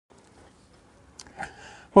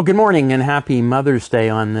Well, good morning and happy Mother's Day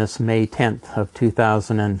on this May 10th of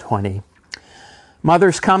 2020.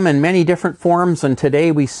 Mothers come in many different forms, and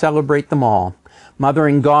today we celebrate them all.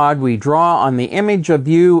 Mothering God, we draw on the image of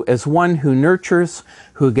you as one who nurtures,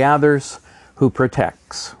 who gathers, who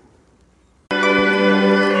protects.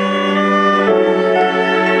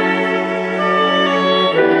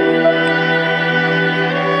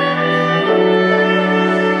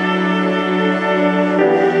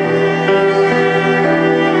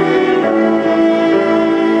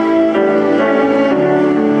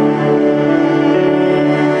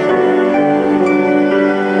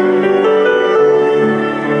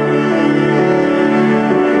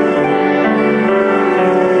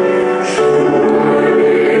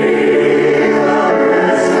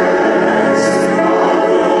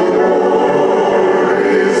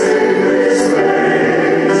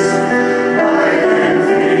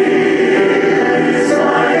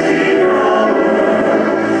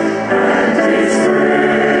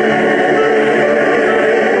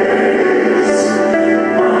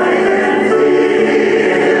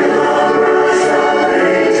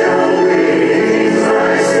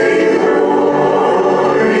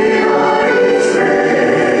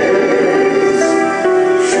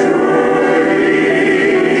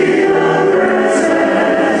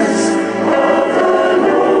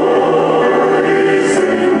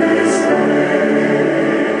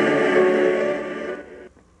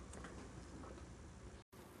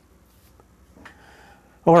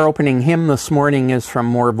 Our opening hymn this morning is from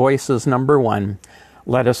More Voices, number 1,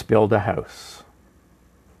 Let Us Build a House.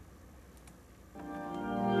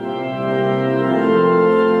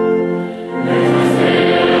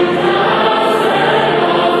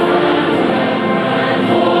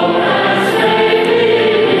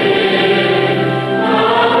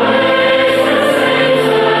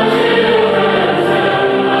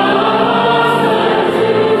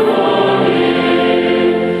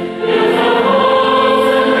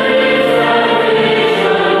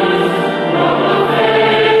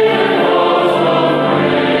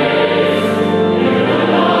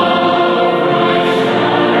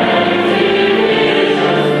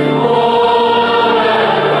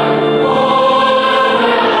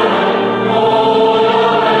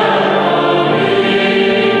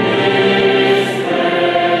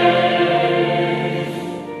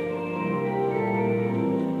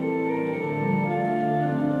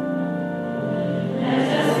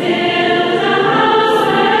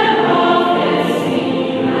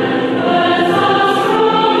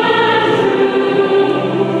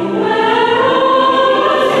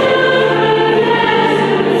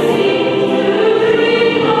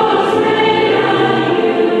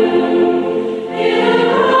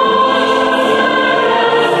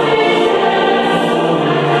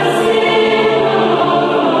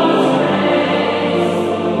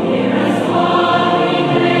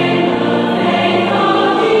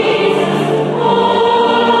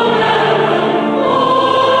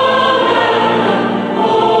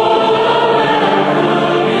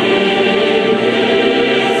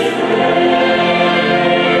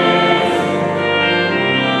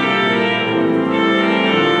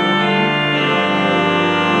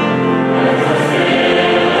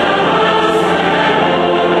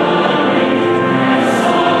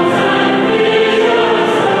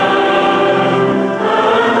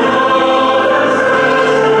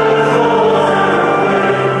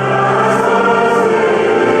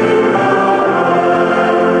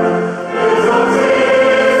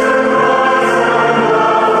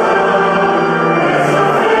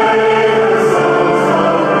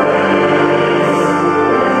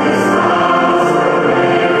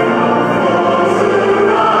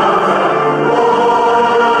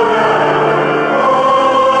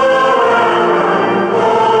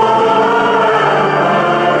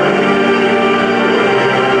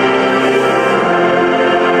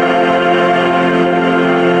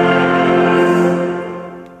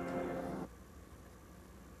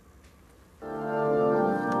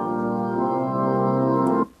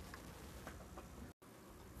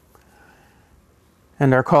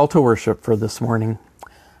 And our call to worship for this morning.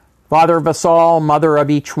 Father of us all, Mother of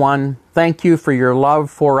each one, thank you for your love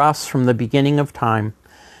for us from the beginning of time.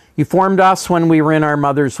 You formed us when we were in our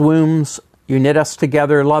mother's wombs. You knit us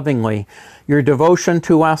together lovingly. Your devotion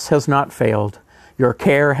to us has not failed. Your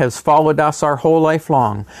care has followed us our whole life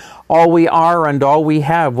long. All we are and all we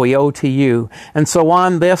have we owe to you. And so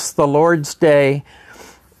on this, the Lord's Day,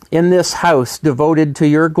 in this house devoted to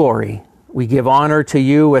your glory, we give honor to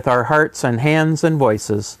you with our hearts and hands and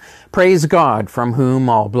voices. Praise God, from whom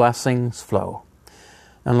all blessings flow.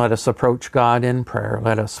 And let us approach God in prayer.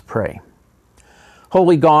 Let us pray.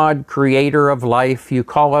 Holy God, creator of life, you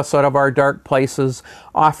call us out of our dark places,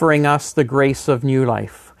 offering us the grace of new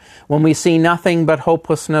life. When we see nothing but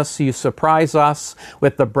hopelessness, you surprise us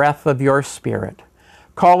with the breath of your Spirit.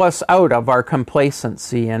 Call us out of our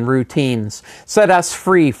complacency and routines. Set us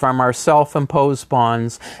free from our self-imposed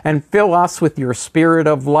bonds and fill us with your spirit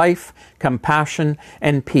of life, compassion,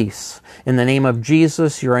 and peace. In the name of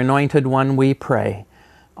Jesus, your anointed one, we pray.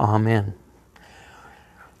 Amen.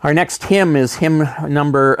 Our next hymn is hymn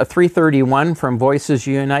number 331 from Voices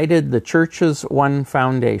United, the Church's One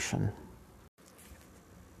Foundation.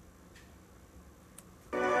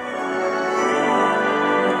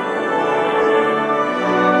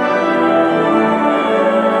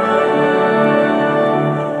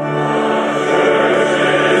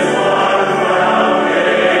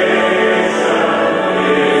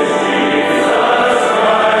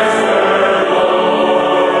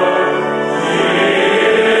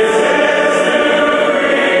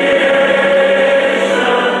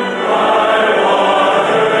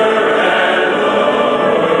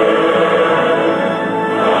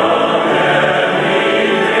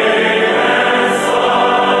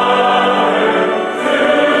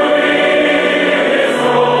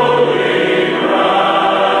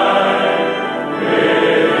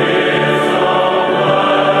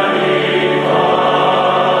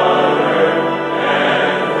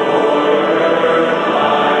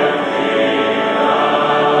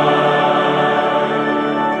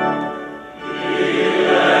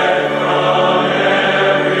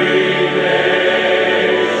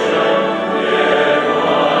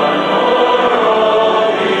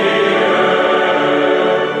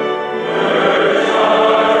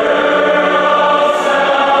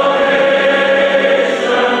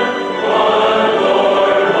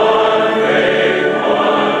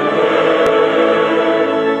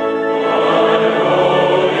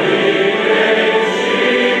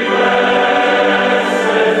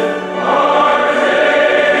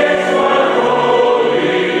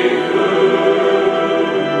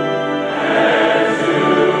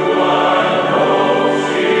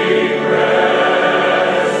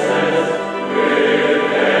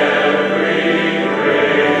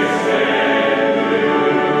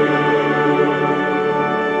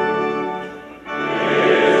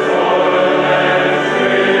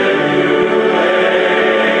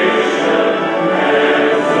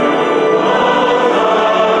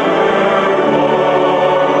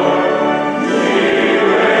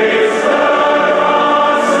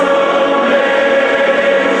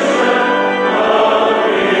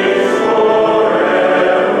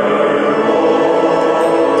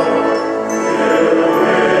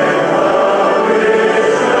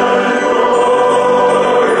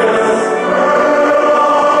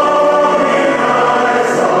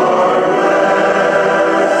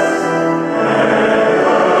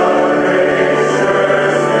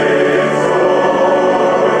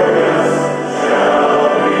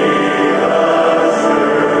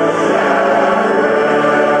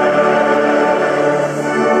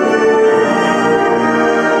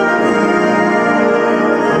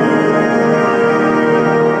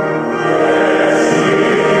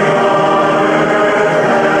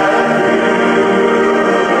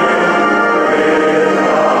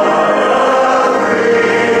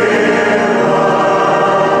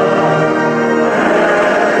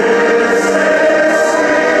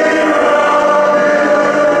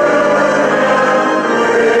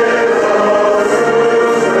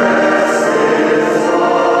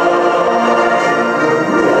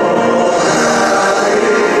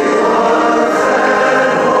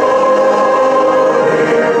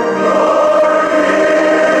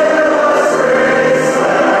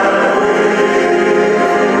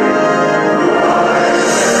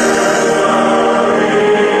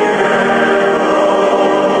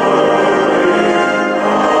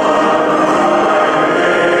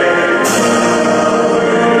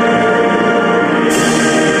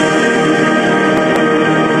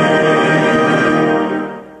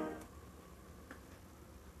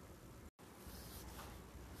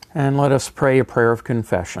 And let us pray a prayer of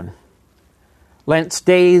confession. Lent's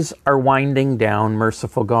days are winding down,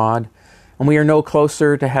 merciful God, and we are no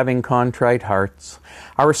closer to having contrite hearts.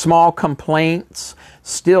 Our small complaints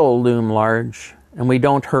still loom large, and we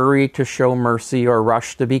don't hurry to show mercy or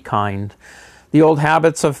rush to be kind. The old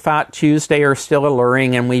habits of Fat Tuesday are still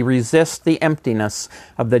alluring, and we resist the emptiness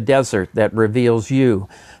of the desert that reveals you,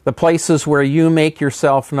 the places where you make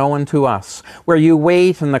yourself known to us, where you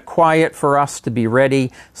wait in the quiet for us to be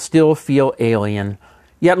ready, still feel alien.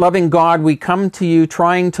 Yet, loving God, we come to you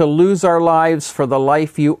trying to lose our lives for the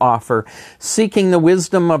life you offer, seeking the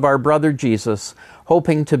wisdom of our brother Jesus.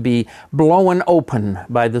 hoping to be blown open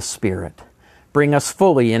by the Spirit. Bring us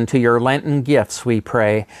fully into your Lenten gifts, we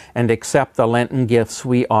pray, and accept the Lenten gifts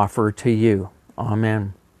we offer to you.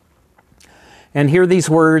 Amen. And hear these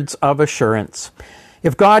words of assurance.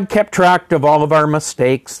 If God kept track of all of our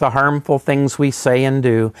mistakes, the harmful things we say and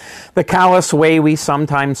do, the callous way we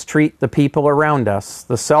sometimes treat the people around us,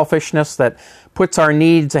 the selfishness that puts our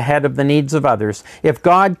needs ahead of the needs of others, if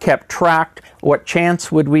God kept track, what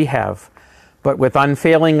chance would we have? But with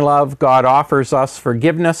unfailing love, God offers us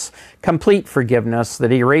forgiveness, complete forgiveness,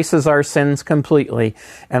 that erases our sins completely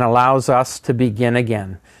and allows us to begin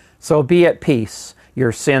again. So be at peace.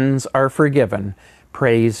 Your sins are forgiven.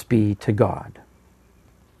 Praise be to God.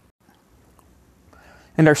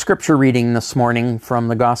 And our scripture reading this morning from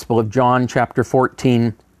the Gospel of John, chapter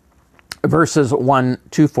 14, verses 1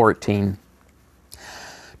 to 14.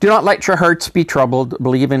 Do not let your hearts be troubled.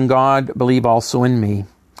 Believe in God. Believe also in me.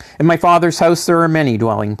 In my Father's house there are many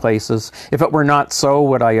dwelling places. If it were not so,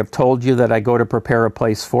 would I have told you that I go to prepare a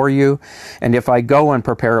place for you? And if I go and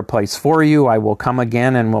prepare a place for you, I will come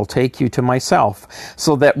again and will take you to myself,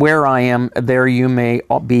 so that where I am, there you may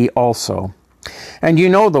be also. And you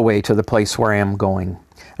know the way to the place where I am going.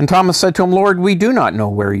 And Thomas said to him, Lord, we do not know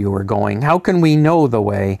where you are going. How can we know the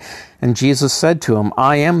way? And Jesus said to him,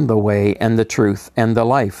 I am the way and the truth and the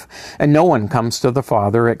life. And no one comes to the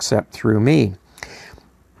Father except through me.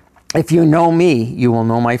 If you know me, you will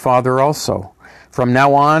know my Father also. From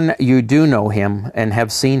now on, you do know him and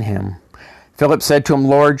have seen him. Philip said to him,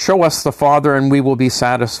 Lord, show us the Father, and we will be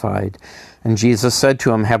satisfied. And Jesus said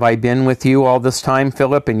to him, have I been with you all this time,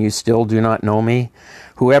 Philip, and you still do not know me?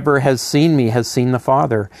 Whoever has seen me has seen the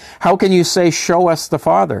Father. How can you say, show us the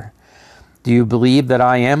Father? Do you believe that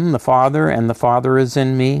I am the Father, and the Father is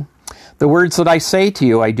in me? The words that I say to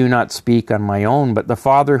you, I do not speak on my own, but the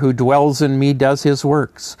Father who dwells in me does his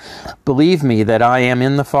works. Believe me that I am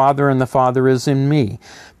in the Father, and the Father is in me.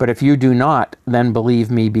 But if you do not, then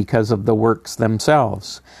believe me because of the works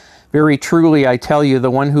themselves. Very truly, I tell you,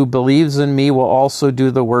 the one who believes in me will also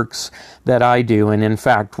do the works that I do, and in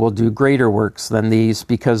fact will do greater works than these,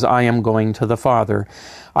 because I am going to the Father.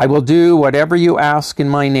 I will do whatever you ask in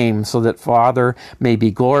my name, so that Father may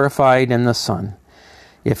be glorified in the Son.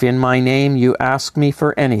 If in my name you ask me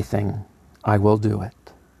for anything, I will do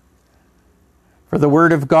it. For the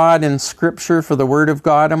word of God in Scripture, for the word of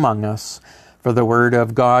God among us, for the word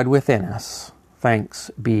of God within us,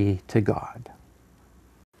 thanks be to God.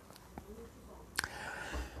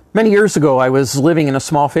 Many years ago, I was living in a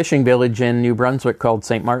small fishing village in New Brunswick called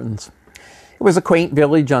St. Martin's. It was a quaint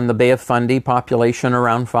village on the Bay of Fundy, population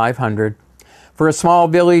around 500. For a small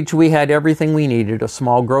village, we had everything we needed: a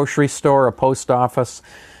small grocery store, a post office,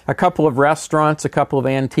 a couple of restaurants, a couple of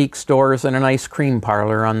antique stores, and an ice cream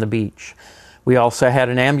parlor on the beach. We also had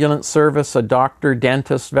an ambulance service, a doctor,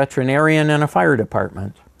 dentist, veterinarian, and a fire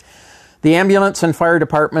department. The ambulance and fire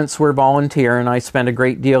departments were volunteer, and I spent a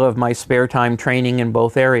great deal of my spare time training in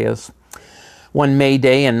both areas. One May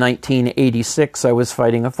day in 1986, I was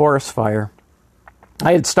fighting a forest fire.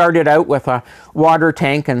 I had started out with a water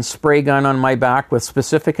tank and spray gun on my back with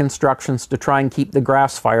specific instructions to try and keep the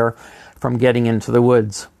grass fire from getting into the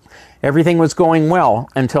woods. Everything was going well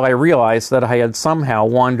until I realized that I had somehow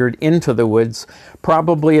wandered into the woods,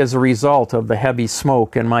 probably as a result of the heavy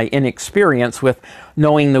smoke and my inexperience with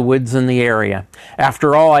knowing the woods in the area.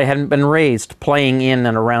 After all, I hadn't been raised playing in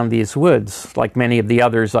and around these woods, like many of the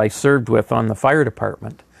others I served with on the fire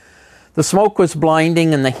department. The smoke was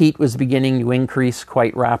blinding and the heat was beginning to increase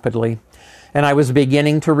quite rapidly, and I was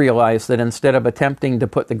beginning to realize that instead of attempting to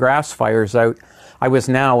put the grass fires out, I was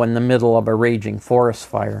now in the middle of a raging forest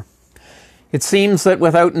fire. It seems that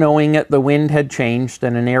without knowing it, the wind had changed,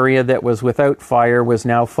 and an area that was without fire was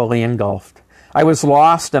now fully engulfed. I was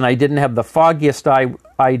lost, and I didn't have the foggiest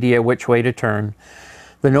idea which way to turn.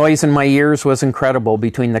 The noise in my ears was incredible,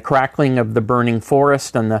 between the crackling of the burning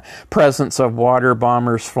forest and the presence of water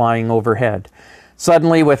bombers flying overhead.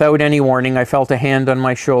 Suddenly, without any warning, I felt a hand on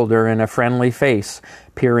my shoulder and a friendly face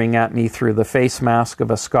peering at me through the face mask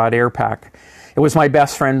of a Scott Air Pack. It was my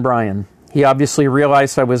best friend, Brian. He obviously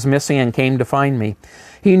realized I was missing and came to find me.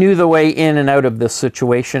 He knew the way in and out of this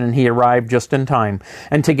situation, and he arrived just in time.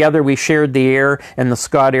 And together we shared the air and the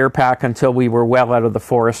Scott Air Pack until we were well out of the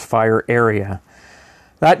forest fire area.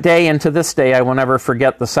 That day, and to this day, I will never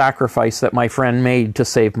forget the sacrifice that my friend made to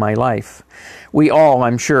save my life. We all,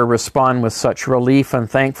 I'm sure, respond with such relief and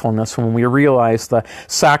thankfulness when we realize the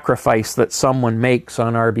sacrifice that someone makes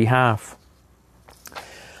on our behalf.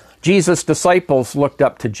 Jesus' disciples looked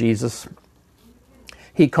up to Jesus.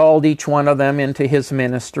 He called each one of them into his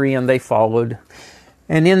ministry, and they followed.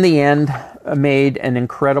 and in the end made an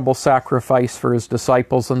incredible sacrifice for his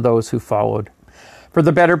disciples and those who followed. For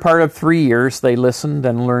the better part of 3 years, they listened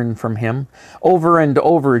and learned from him. Over and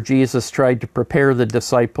over, Jesus tried to prepare the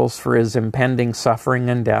disciples for his impending suffering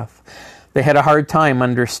and death. They had a hard time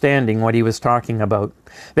understanding what he was talking about.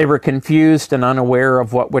 They were confused and unaware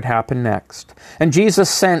of what would happen next. And Jesus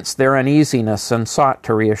sensed their uneasiness and sought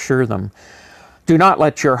to reassure them. Do not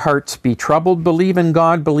let your hearts be troubled. Believe in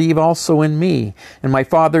God, believe also in me. In my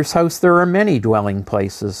Father's house there are many dwelling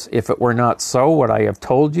places. If it were not so, would I have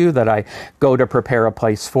told you that I go to prepare a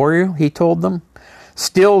place for you? He told them.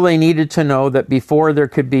 Still, they needed to know that before there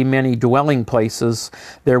could be many dwelling places,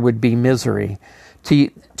 there would be misery.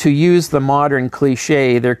 To use the modern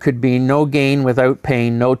cliche, there could be no gain without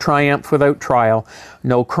pain, no triumph without trial,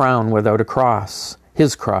 no crown without a cross,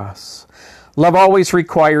 his cross. Love always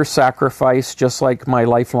requires sacrifice, just like my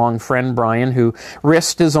lifelong friend Brian, who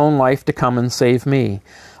risked his own life to come and save me.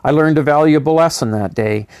 I learned a valuable lesson that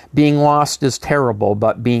day. Being lost is terrible,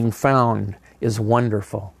 but being found is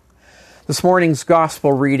wonderful. This morning's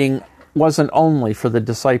gospel reading wasn't only for the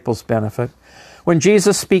disciples' benefit. When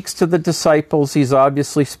Jesus speaks to the disciples, he's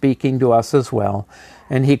obviously speaking to us as well.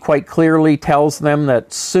 And he quite clearly tells them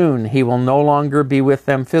that soon he will no longer be with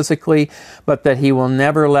them physically, but that he will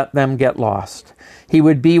never let them get lost. He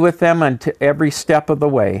would be with them unto every step of the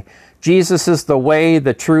way. Jesus is the way,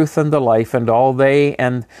 the truth, and the life, and all they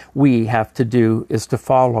and we have to do is to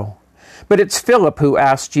follow. But it's Philip who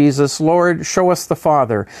asked Jesus, Lord, show us the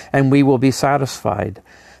Father, and we will be satisfied.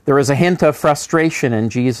 There is a hint of frustration in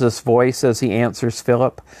Jesus' voice as he answers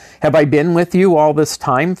Philip. Have I been with you all this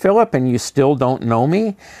time, Philip, and you still don't know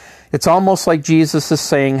me? It's almost like Jesus is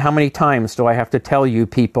saying, how many times do I have to tell you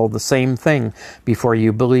people the same thing before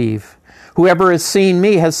you believe? Whoever has seen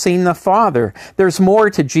me has seen the Father. There's more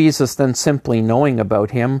to Jesus than simply knowing about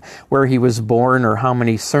him, where he was born or how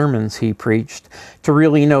many sermons he preached. To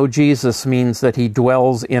really know Jesus means that he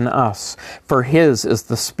dwells in us, for his is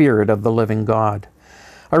the Spirit of the living God.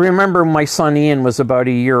 I remember my son Ian was about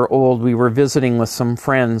a year old. We were visiting with some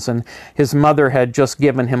friends, and his mother had just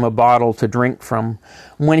given him a bottle to drink from.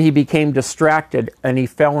 When he became distracted and he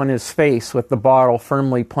fell on his face with the bottle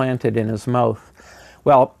firmly planted in his mouth.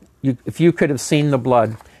 Well, if you could have seen the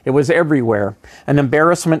blood, it was everywhere. An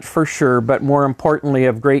embarrassment for sure, but more importantly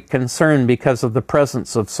of great concern because of the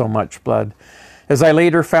presence of so much blood. As I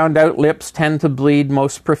later found out, lips tend to bleed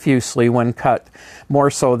most profusely when cut, more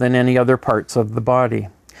so than any other parts of the body.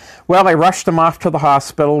 Well, I rushed him off to the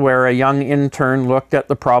hospital where a young intern looked at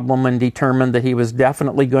the problem and determined that he was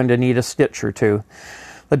definitely going to need a stitch or two.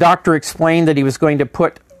 The doctor explained that he was going to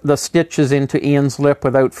put the stitches into Ian's lip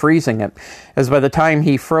without freezing it, as by the time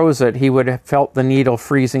he froze it, he would have felt the needle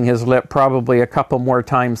freezing his lip probably a couple more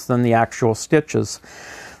times than the actual stitches.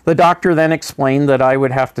 The doctor then explained that I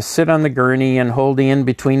would have to sit on the gurney and hold Ian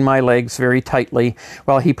between my legs very tightly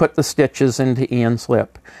while he put the stitches into Ian's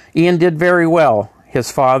lip. Ian did very well. His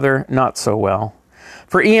father, not so well.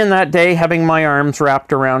 For Ian that day, having my arms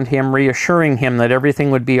wrapped around him, reassuring him that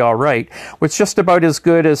everything would be all right, was just about as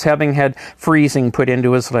good as having had freezing put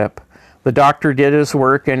into his lip. The doctor did his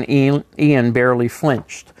work, and Ian barely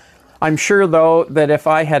flinched. I'm sure, though, that if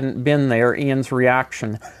I hadn't been there, Ian's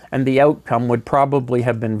reaction and the outcome would probably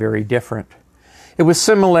have been very different. It was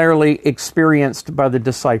similarly experienced by the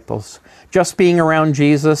disciples. Just being around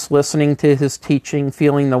Jesus, listening to his teaching,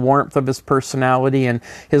 feeling the warmth of his personality and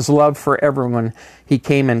his love for everyone he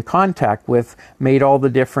came in contact with made all the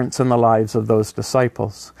difference in the lives of those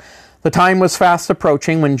disciples. The time was fast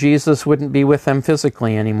approaching when Jesus wouldn't be with them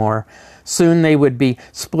physically anymore. Soon they would be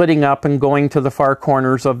splitting up and going to the far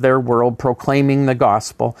corners of their world, proclaiming the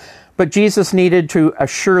gospel. But Jesus needed to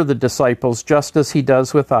assure the disciples, just as he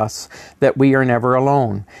does with us, that we are never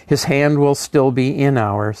alone. His hand will still be in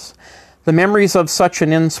ours. The memories of such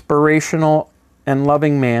an inspirational and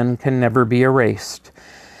loving man can never be erased.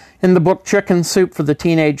 In the book Chicken Soup for the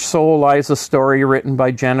Teenage Soul lies a story written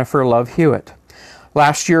by Jennifer Love Hewitt.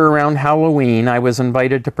 Last year around Halloween, I was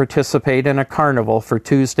invited to participate in a carnival for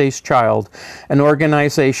Tuesday's Child, an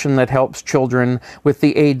organization that helps children with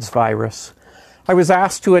the AIDS virus. I was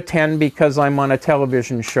asked to attend because I'm on a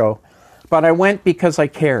television show, but I went because I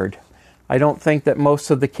cared. I don't think that most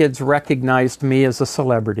of the kids recognized me as a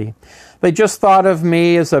celebrity. They just thought of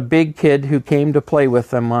me as a big kid who came to play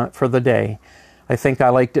with them for the day. I think I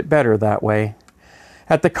liked it better that way.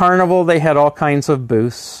 At the carnival, they had all kinds of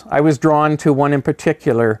booths. I was drawn to one in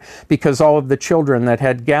particular because all of the children that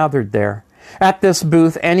had gathered there. At this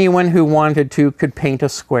booth, anyone who wanted to could paint a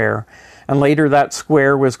square. and later that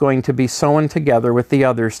square was going to be sewn together with the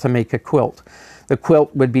others to make a quilt. The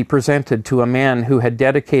quilt would be presented to a man who had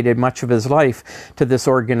dedicated much of his life to this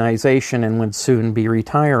organization and would soon be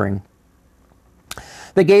retiring.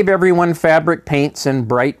 They gave everyone fabric paints in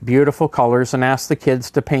bright, beautiful colors and asked the kids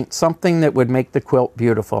to paint something that would make the quilt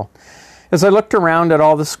beautiful. As I looked around at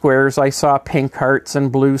all the squares, I saw pink hearts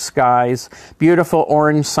and blue skies, beautiful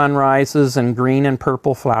orange sunrises and green and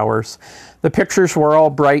purple flowers. The pictures were all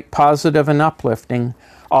bright, positive, and uplifting,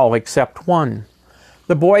 all except one.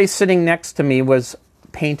 The boy sitting next to me was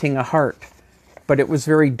painting a heart, but it was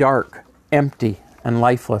very dark, empty, and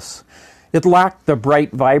lifeless. It lacked the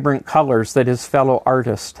bright, vibrant colors that his fellow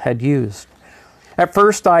artist had used. At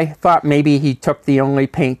first, I thought maybe he took the only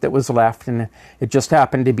paint that was left and it just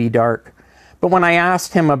happened to be dark. But when I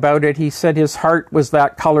asked him about it, he said his heart was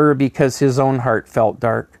that color because his own heart felt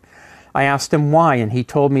dark. I asked him why, and he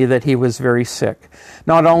told me that he was very sick.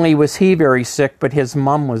 Not only was he very sick, but his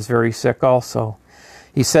mom was very sick also.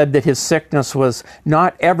 He said that his sickness was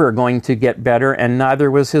not ever going to get better, and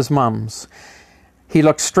neither was his mom's. He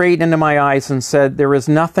looked straight into my eyes and said, "There is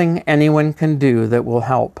nothing anyone can do that will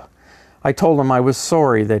help." I told him I was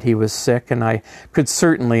sorry that he was sick, and I could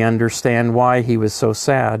certainly understand why he was so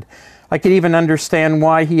sad. I could even understand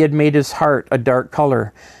why he had made his heart a dark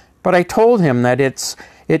color. But I told him that it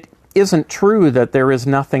isn't true that there is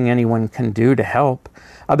nothing anyone can do to help.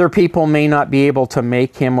 Other people may not be able to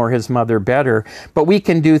make him or his mother better, but we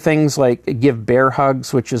can do things like give bear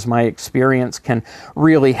hugs, which is my experience, can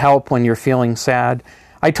really help when you're feeling sad.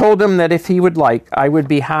 I told him that if he would like, I would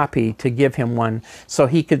be happy to give him one so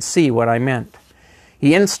he could see what I meant.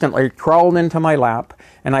 He instantly crawled into my lap,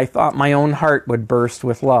 and I thought my own heart would burst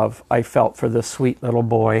with love I felt for this sweet little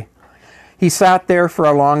boy. He sat there for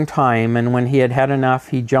a long time, and when he had had enough,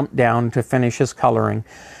 he jumped down to finish his coloring.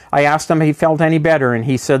 I asked him if he felt any better, and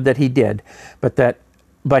he said that he did,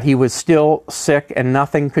 but he was still sick, and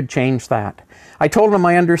nothing could change that. I told him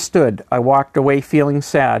I understood. I walked away feeling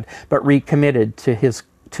sad, but recommitted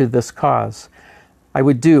to this cause. I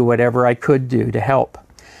would do whatever I could do to help.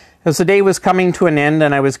 As the day was coming to an end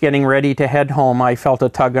and I was getting ready to head home, I felt a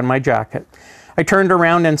tug on my jacket. I turned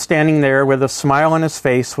around, and standing there with a smile on his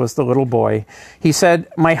face was the little boy. He said,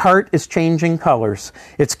 "My heart is changing colors.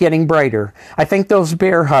 It's getting brighter. I think those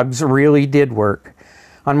bear hugs really did work."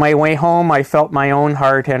 On my way home, I felt my own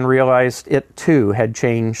heart and realized it too had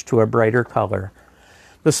changed to a brighter color.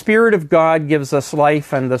 The Spirit of God gives us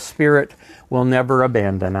life, and the Spirit will never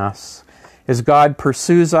abandon us. As God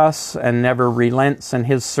pursues us and never relents in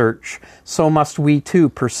his search, so must we too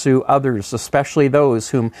pursue others, especially those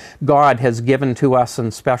whom God has given to us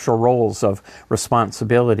in special roles of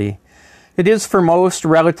responsibility. It is for most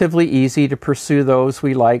relatively easy to pursue those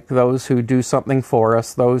we like, those who do something for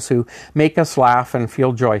us, those who make us laugh and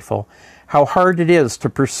feel joyful. How hard it is to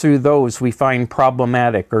pursue those we find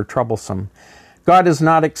problematic or troublesome. God is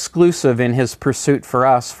not exclusive in his pursuit for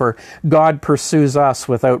us, for God pursues us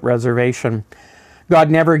without reservation. God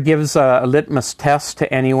never gives a litmus test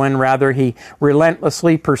to anyone. Rather, he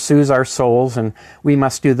relentlessly pursues our souls, and we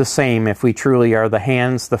must do the same if we truly are the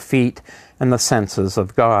hands, the feet, and the senses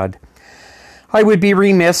of God. I would be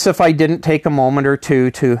remiss if I didn't take a moment or two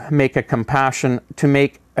to make a comparison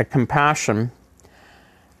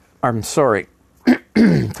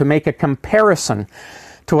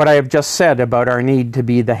to what I have just said about our need to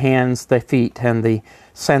be the hands, the feet, and the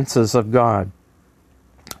senses of God.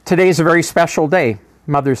 Today is a very special day,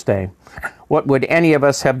 Mother's Day. What would any of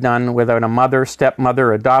us have done without a mother,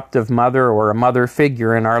 stepmother, adoptive mother, or a mother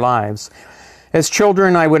figure in our lives? As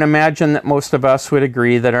children, I would imagine that most of us would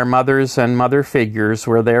agree that our mothers and mother figures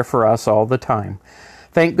were there for us all the time.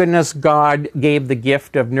 Thank goodness God gave the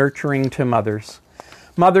gift of nurturing to mothers.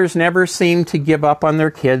 Mothers never seem to give up on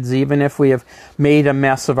their kids, even if we have made a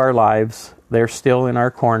mess of our lives. They're still in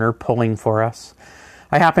our corner, pulling for us.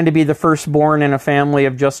 I happen to be the firstborn in a family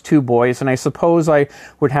of just 2 boys, and I suppose I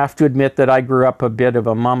would have to admit that I grew up a bit of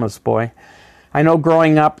a mama's boy. I know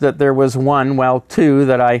growing up that there was 2,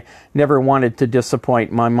 that I never wanted to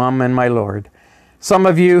disappoint, my mom and my Lord. Some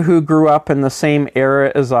of you who grew up in the same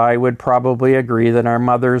era as I would probably agree that our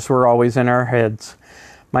mothers were always in our heads.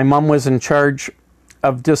 My mom was in charge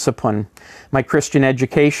of discipline, my Christian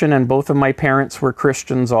education, and both of my parents were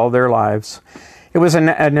Christians all their lives. It was an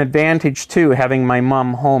advantage, too, having my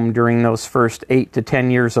mom home during those first 8 to 10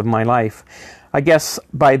 years of my life. I guess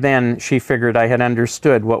by then she figured I had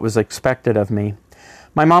understood what was expected of me.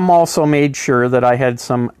 My mom also made sure that I had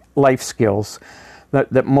some life skills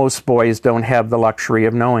that most boys don't have the luxury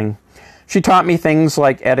of knowing. She taught me things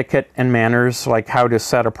like etiquette and manners, like how to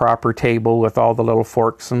set a proper table with all the little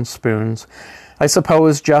forks and spoons. I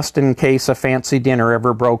suppose just in case a fancy dinner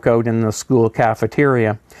ever broke out in the school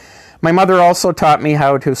cafeteria. My mother also taught me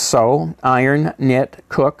how to sew, iron, knit,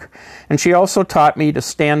 cook, and she also taught me to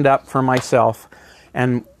stand up for myself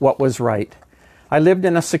and what was right. I lived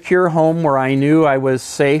in a secure home where I knew I was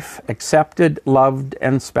safe, accepted, loved,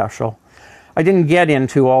 and special. I didn't get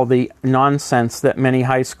into all the nonsense that many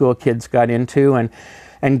high school kids got into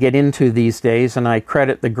and get into these days, and I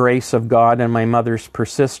credit the grace of God and my mother's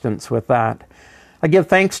persistence with that. I give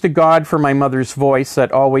thanks to God for my mother's voice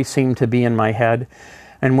that always seemed to be in my head.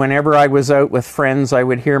 And whenever I was out with friends, I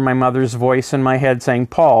would hear my mother's voice in my head saying,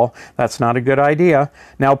 "Paul, that's not a good idea.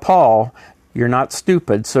 Now, Paul, you're not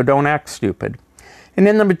stupid, so don't act stupid." And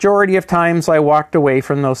in the majority of times, I walked away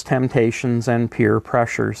from those temptations and peer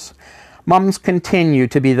pressures. Mums continue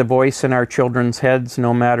to be the voice in our children's heads,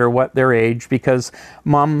 no matter what their age, because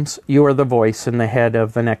mums, you are the voice in the head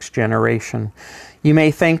of the next generation. You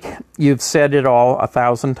may think you've said it all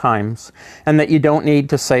 1,000 times and that you don't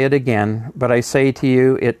need to say it again, but I say to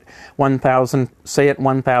you, say it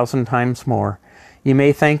 1,000 times more. You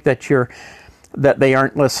may think that they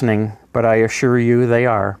aren't listening, but I assure you they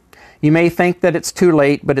are. You may think that it's too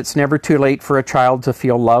late, but it's never too late for a child to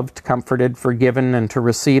feel loved, comforted, forgiven, and to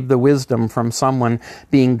receive the wisdom from someone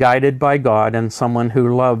being guided by God and someone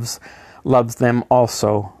who loves them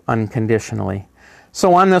also unconditionally.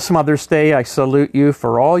 So on this Mother's Day, I salute you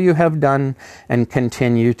for all you have done and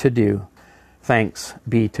continue to do. Thanks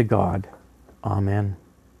be to God. Amen.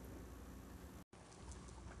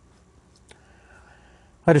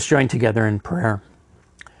 Let us join together in prayer.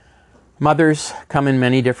 Mothers come in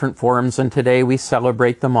many different forms, and today we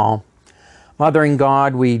celebrate them all. Mother in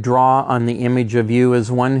God, we draw on the image of you as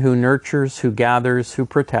one who nurtures, who gathers, who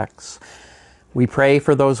protects. We pray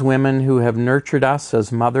for those women who have nurtured us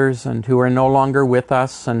as mothers and who are no longer with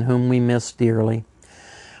us and whom we miss dearly.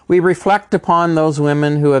 We reflect upon those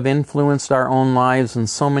women who have influenced our own lives in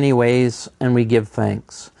so many ways, and we give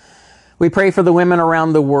thanks. We pray for the women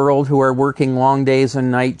around the world who are working long days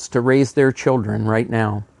and nights to raise their children right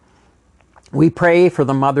now. We pray for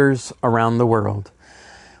the mothers around the world.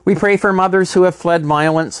 We pray for mothers who have fled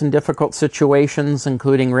violence and difficult situations,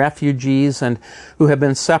 including refugees, and who have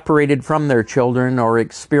been separated from their children or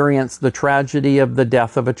experienced the tragedy of the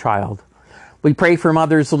death of a child. We pray for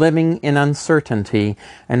mothers living in uncertainty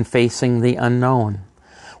and facing the unknown.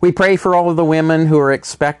 We pray for all of the women who are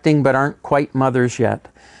expecting but aren't quite mothers yet.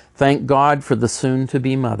 Thank God for the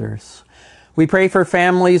soon-to-be mothers. We pray for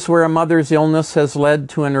families where a mother's illness has led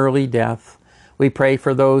to an early death. We pray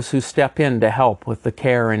for those who step in to help with the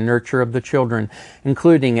care and nurture of the children,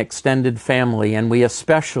 including extended family, and we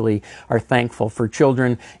especially are thankful for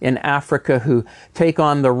children in Africa who take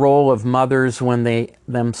on the role of mothers when they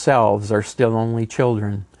themselves are still only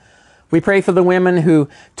children. We pray for the women who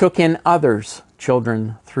took in others'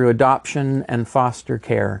 children through adoption and foster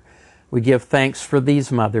care. We give thanks for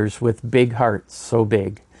these mothers with big hearts so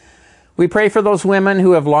big. We pray for those women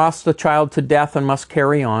who have lost a child to death and must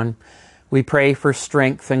carry on. We pray for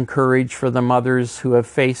strength and courage for the mothers who have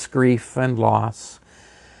faced grief and loss.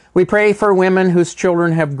 We pray for women whose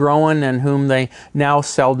children have grown and whom they now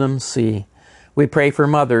seldom see. We pray for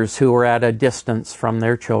mothers who are at a distance from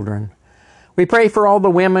their children. We pray for all the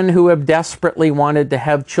women who have desperately wanted to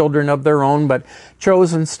have children of their own but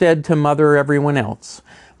chose instead to mother everyone else.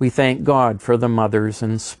 We thank God for the mothers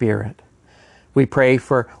in spirit. We pray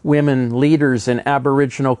for women leaders in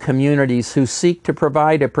Aboriginal communities who seek to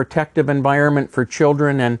provide a protective environment for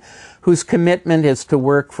children and whose commitment is to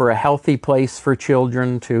work for a healthy place for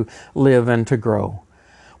children to live and to grow.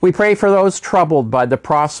 We pray for those troubled by the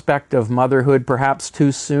prospect of motherhood, perhaps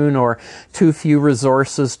too soon or too few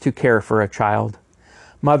resources to care for a child.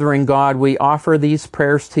 Mother in God, we offer these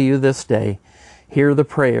prayers to you this day. Hear the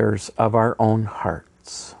prayers of our own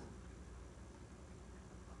hearts.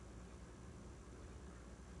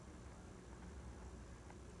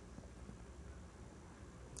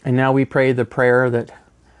 And now we pray the prayer that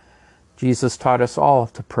Jesus taught us all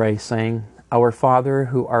to pray, saying, Our Father,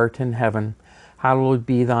 who art in heaven, hallowed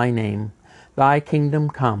be thy name. Thy kingdom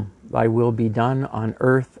come, thy will be done on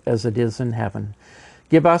earth as it is in heaven.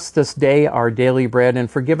 Give us this day our daily bread, and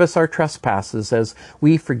forgive us our trespasses as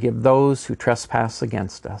we forgive those who trespass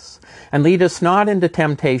against us. And lead us not into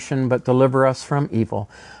temptation, but deliver us from evil.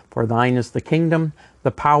 For thine is the kingdom, the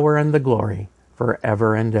power, and the glory,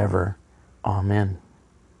 forever and ever. Amen.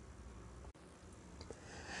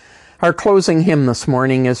 Our closing hymn this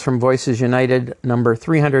morning is from Voices United, number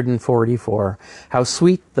 344, How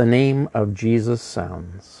Sweet the Name of Jesus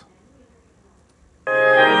Sounds.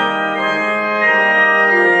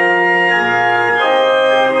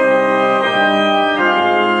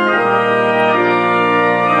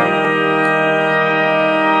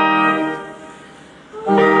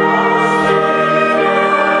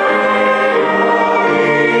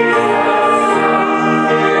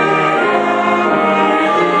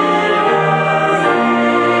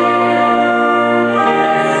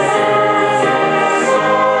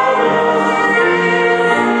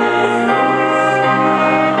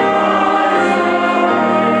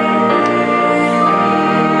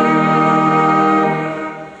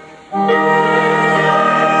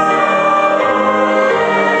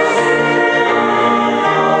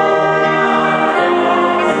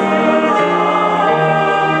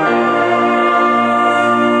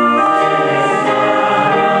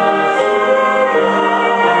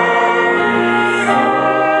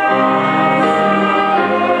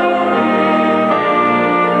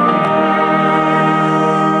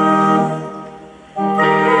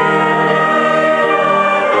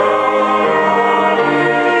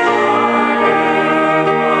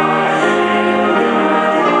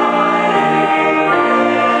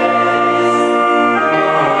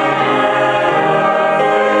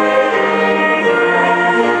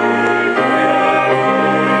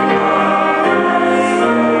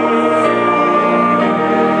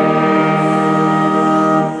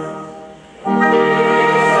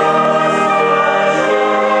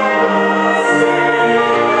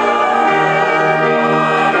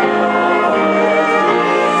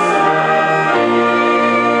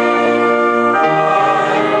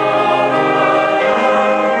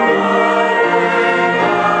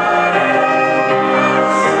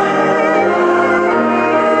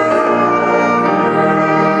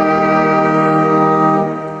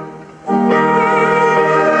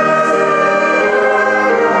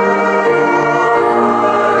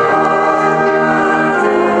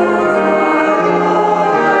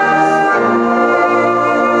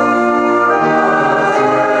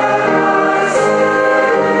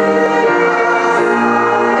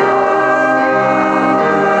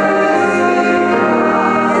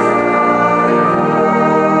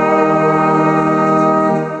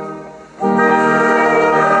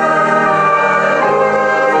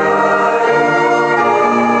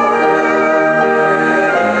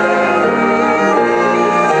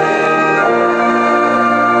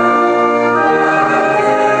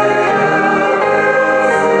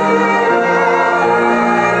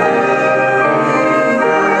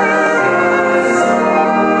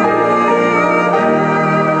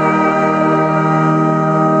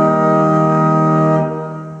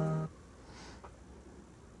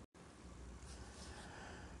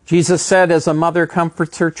 Jesus said, as a mother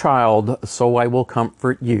comforts her child, so I will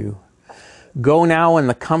comfort you. Go now in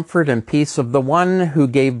the comfort and peace of the one who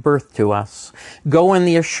gave birth to us. Go in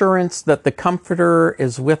the assurance that the Comforter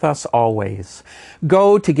is with us always.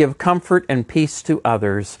 Go to give comfort and peace to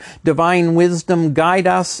others. Divine wisdom, guide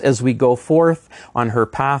us as we go forth on her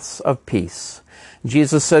paths of peace.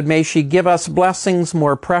 Jesus said, may she give us blessings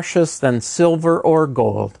more precious than silver or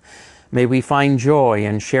gold. May we find joy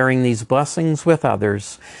in sharing these blessings with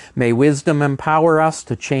others. May wisdom empower us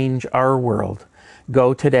to change our world.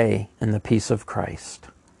 Go today in the peace of Christ.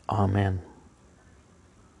 Amen.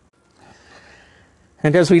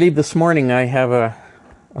 And as we leave this morning, I have a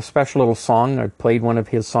special little song. I've played one of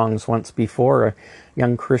his songs once before, a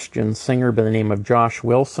young Christian singer by the name of Josh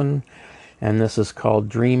Wilson, and this is called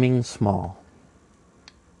Dreaming Small.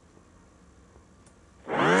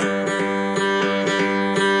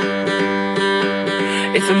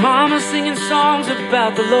 It's a mama singing songs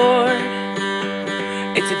about the Lord.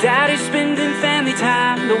 It's a daddy spending family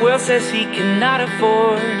time the world says he cannot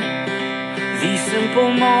afford. These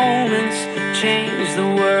simple moments change the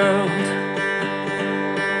world.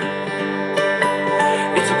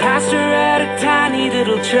 It's a pastor at a tiny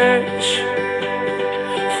little church,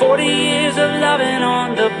 40 years of loving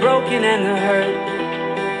on the broken and the hurt.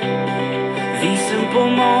 These simple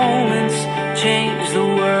moments change the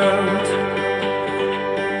world.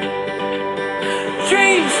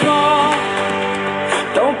 Dream small,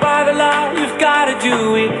 don't buy the lie, you've gotta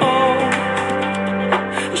do it all.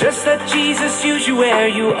 Just let Jesus use you where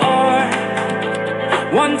you are,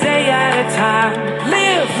 one day at a time.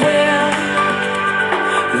 Live well,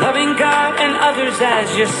 loving God and others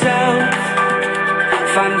as yourself.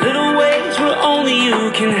 Find little ways where only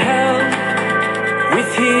you can help.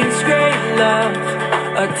 With His great love,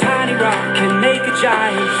 a tiny rock can make a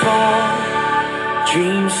giant fall.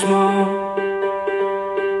 Dream small.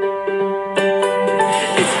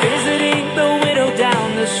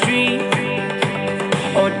 The street,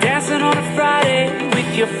 or dancing on a Friday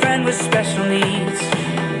with your friend with special needs.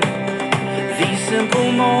 These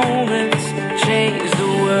simple moments change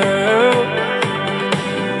the world.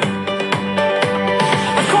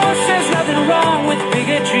 Of course there's nothing wrong with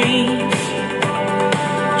bigger dreams.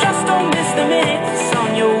 Just don't miss the minutes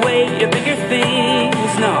on your way to bigger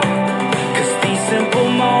things. No, 'cause these simple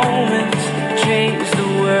moments change the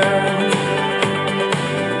world.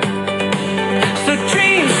 So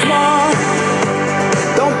dream small,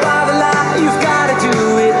 don't buy the lie, you've gotta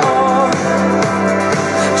do it all.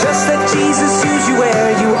 Just let Jesus use you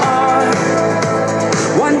where you are,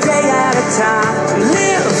 one day at a time.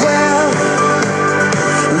 Live well,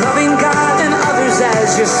 loving God and others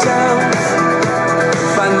as yourself.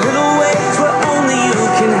 Find little ways where only you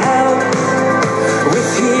can help. With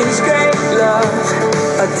His great love,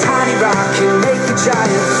 a tiny rock can make a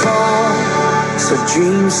giant fall. So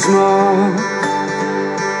dream small.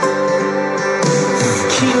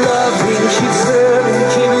 Keep loving, keep serving,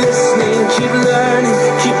 keep listening, keep learning,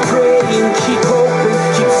 keep praying, keep hoping,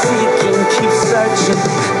 keep seeking, keep searching.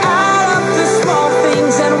 Add up the small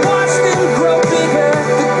things and watch them grow bigger.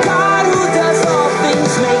 The God who does all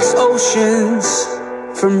things makes oceans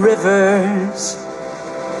from rivers.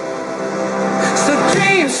 So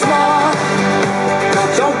dream small,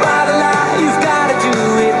 don't buy the lie, you've gotta do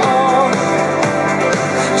it all.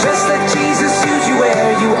 Just let Jesus use you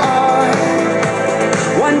where you are,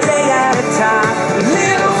 one day at a time.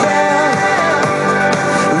 Live well,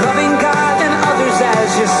 loving God and others as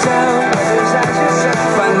yourself.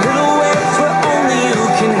 Find little ways where only you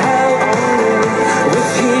can help.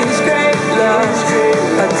 With His great love,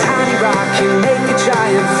 a tiny rock can make a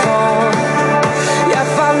giant fall. Yeah,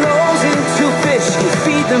 5 loaves and 2 fish can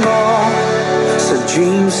feed them all. So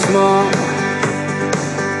dream small,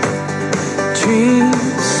 dream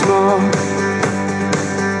small.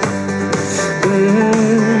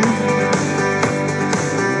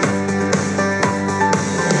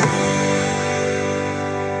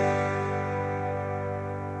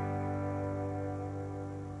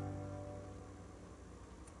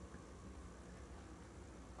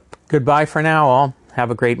 Goodbye for now, all.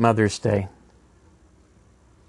 Have a great Mother's Day.